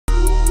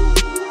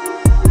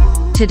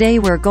Today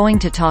we're going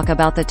to talk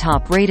about the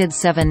top-rated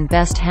 7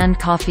 best hand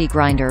coffee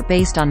grinder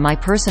based on my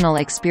personal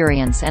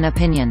experience and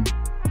opinion.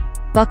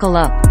 Buckle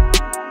up.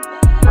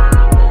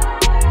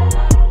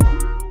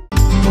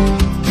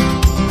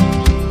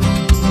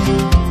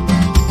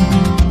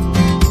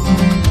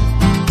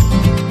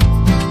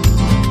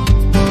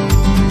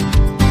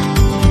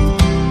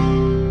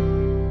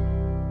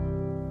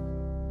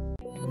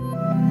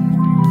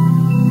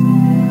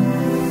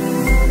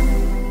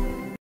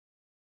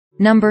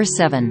 Number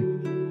 7.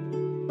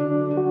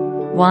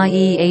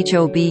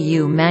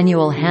 YEHOBU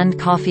Manual Hand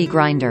Coffee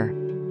Grinder.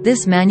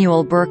 This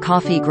manual Burr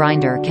coffee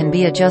grinder can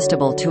be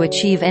adjustable to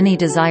achieve any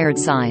desired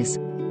size,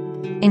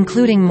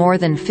 including more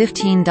than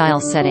 15 dial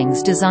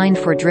settings designed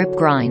for drip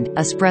grind,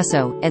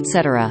 espresso,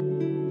 etc.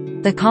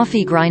 The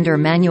coffee grinder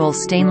manual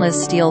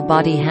stainless steel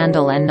body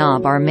handle and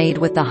knob are made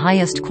with the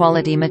highest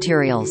quality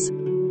materials.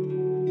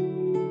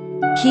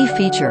 Key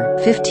feature: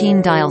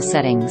 15 dial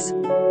settings.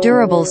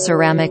 Durable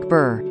ceramic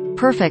Burr.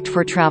 Perfect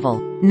for travel.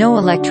 No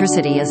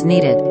electricity is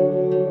needed.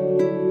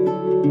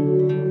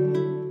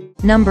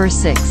 Number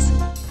 6.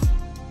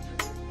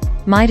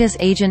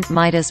 MidasAgent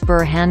Midas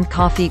Burr Hand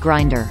Coffee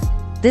Grinder.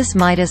 This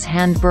Midas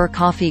Hand Burr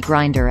Coffee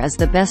Grinder is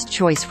the best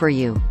choice for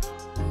you.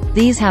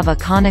 These have a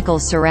conical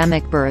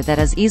ceramic burr that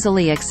is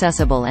easily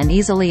accessible and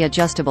easily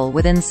adjustable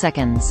within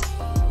seconds.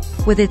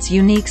 With its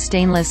unique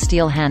stainless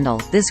steel handle,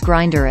 this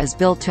grinder is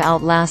built to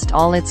outlast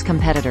all its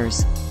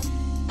competitors.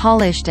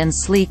 Polished and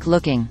sleek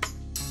looking.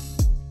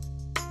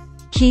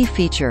 Key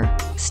feature: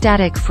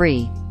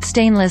 static-free,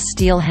 stainless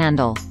steel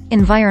handle,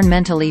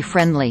 environmentally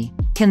friendly,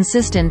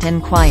 consistent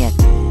and quiet.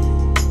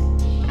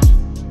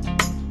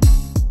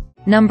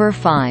 Number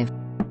 5.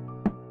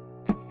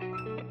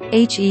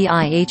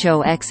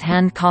 HEIHOX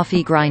Hand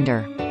Coffee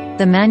Grinder.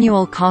 The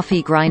manual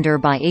coffee grinder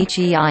by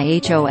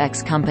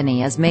HEIHOX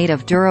company is made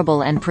of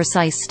durable and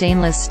precise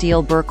stainless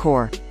steel burr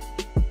core.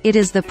 It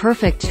is the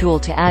perfect tool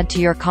to add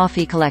to your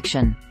coffee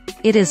collection.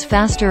 It is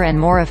faster and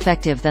more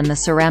effective than the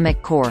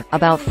ceramic core,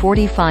 about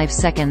 45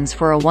 seconds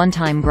for a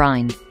one-time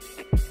grind.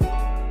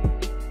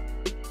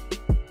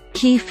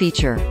 Key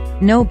feature: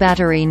 no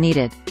battery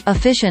needed,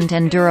 efficient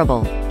and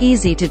durable,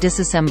 easy to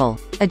disassemble,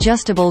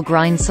 adjustable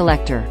grind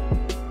selector.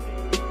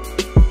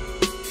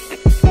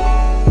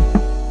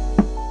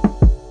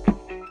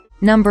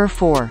 Number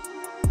 4.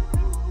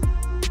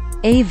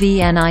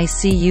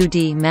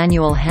 AVNICUD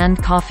Manual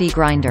Hand Coffee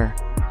Grinder.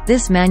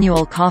 This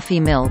manual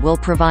coffee mill will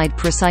provide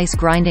precise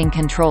grinding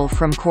control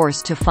from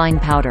coarse to fine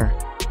powder.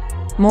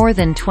 More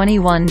than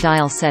 21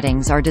 dial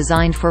settings are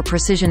designed for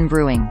precision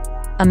brewing.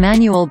 A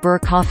manual Burr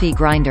coffee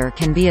grinder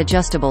can be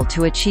adjustable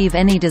to achieve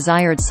any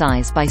desired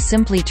size by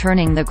simply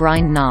turning the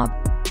grind knob.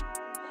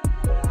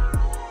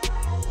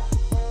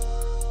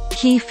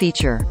 Key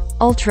feature: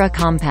 ultra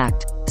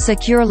compact,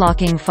 secure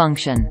locking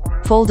function,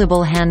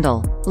 foldable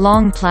handle,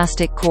 long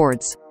plastic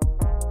cords.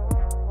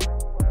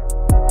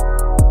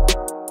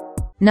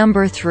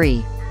 Number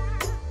 3.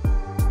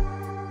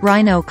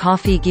 Rhino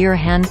Coffee Gear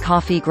Hand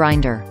Coffee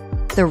Grinder.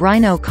 The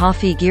Rhino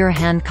Coffee Gear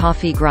Hand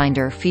Coffee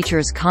Grinder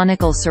features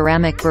conical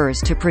ceramic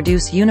burrs to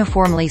produce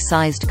uniformly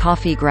sized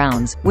coffee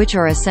grounds, which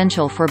are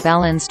essential for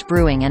balanced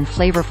brewing and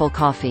flavorful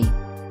coffee.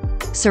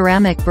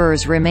 Ceramic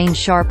burrs remain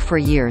sharp for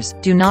years,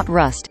 do not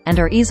rust, and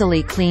are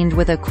easily cleaned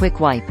with a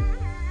quick wipe.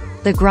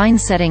 The grind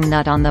setting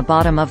nut on the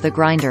bottom of the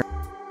grinder.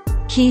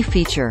 Key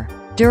feature: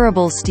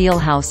 durable steel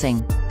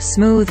housing,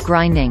 smooth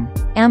grinding,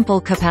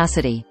 ample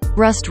capacity,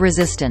 rust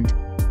resistant.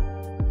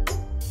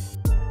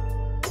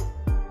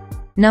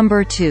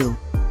 Number 2.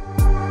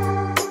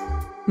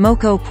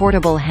 Mocoe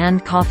Portable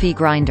Hand Coffee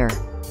Grinder.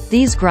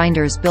 These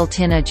grinders'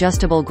 built-in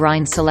adjustable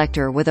grind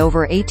selector with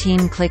over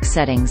 18 click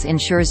settings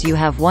ensures you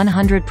have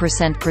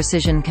 100%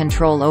 precision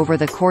control over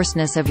the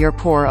coarseness of your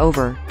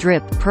pour-over,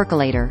 drip,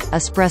 percolator,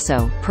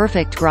 espresso,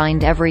 perfect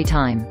grind every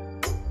time.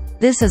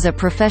 This is a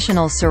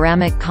professional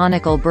ceramic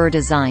conical burr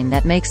design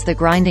that makes the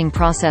grinding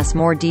process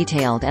more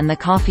detailed and the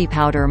coffee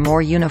powder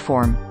more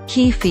uniform.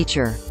 Key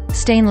feature: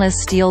 stainless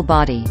steel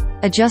body,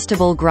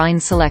 adjustable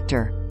grind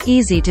selector,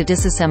 easy to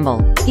disassemble,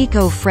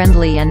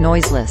 eco-friendly and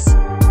noiseless.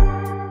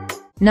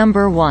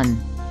 Number 1.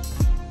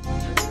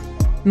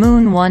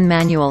 Moon 1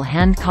 Manual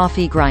Hand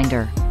Coffee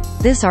Grinder.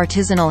 This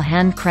artisanal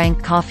hand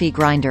crank coffee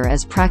grinder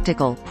is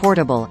practical,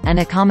 portable, and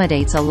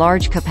accommodates a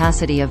large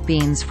capacity of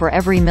beans for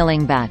every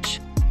milling batch.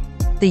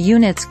 The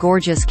unit's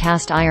gorgeous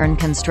cast iron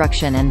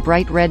construction and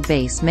bright red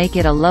base make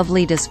it a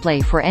lovely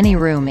display for any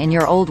room in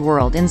your old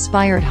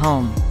world-inspired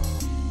home.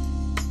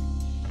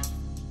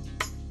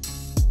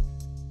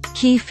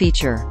 Key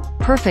feature: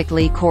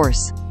 perfectly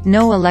coarse,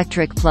 no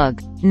electric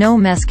plug, no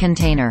mess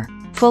container,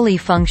 fully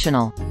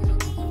functional.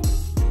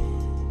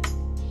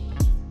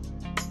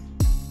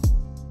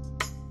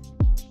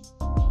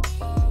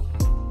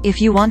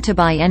 If you want to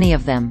buy any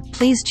of them,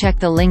 please check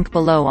the link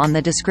below on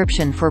the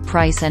description for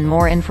price and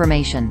more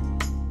information.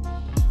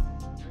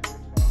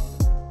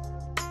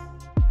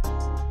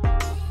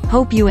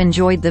 Hope you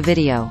enjoyed the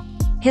video.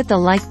 Hit the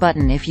like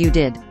button if you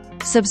did.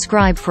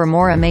 Subscribe for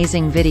more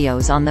amazing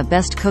videos on the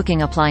best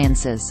cooking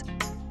appliances.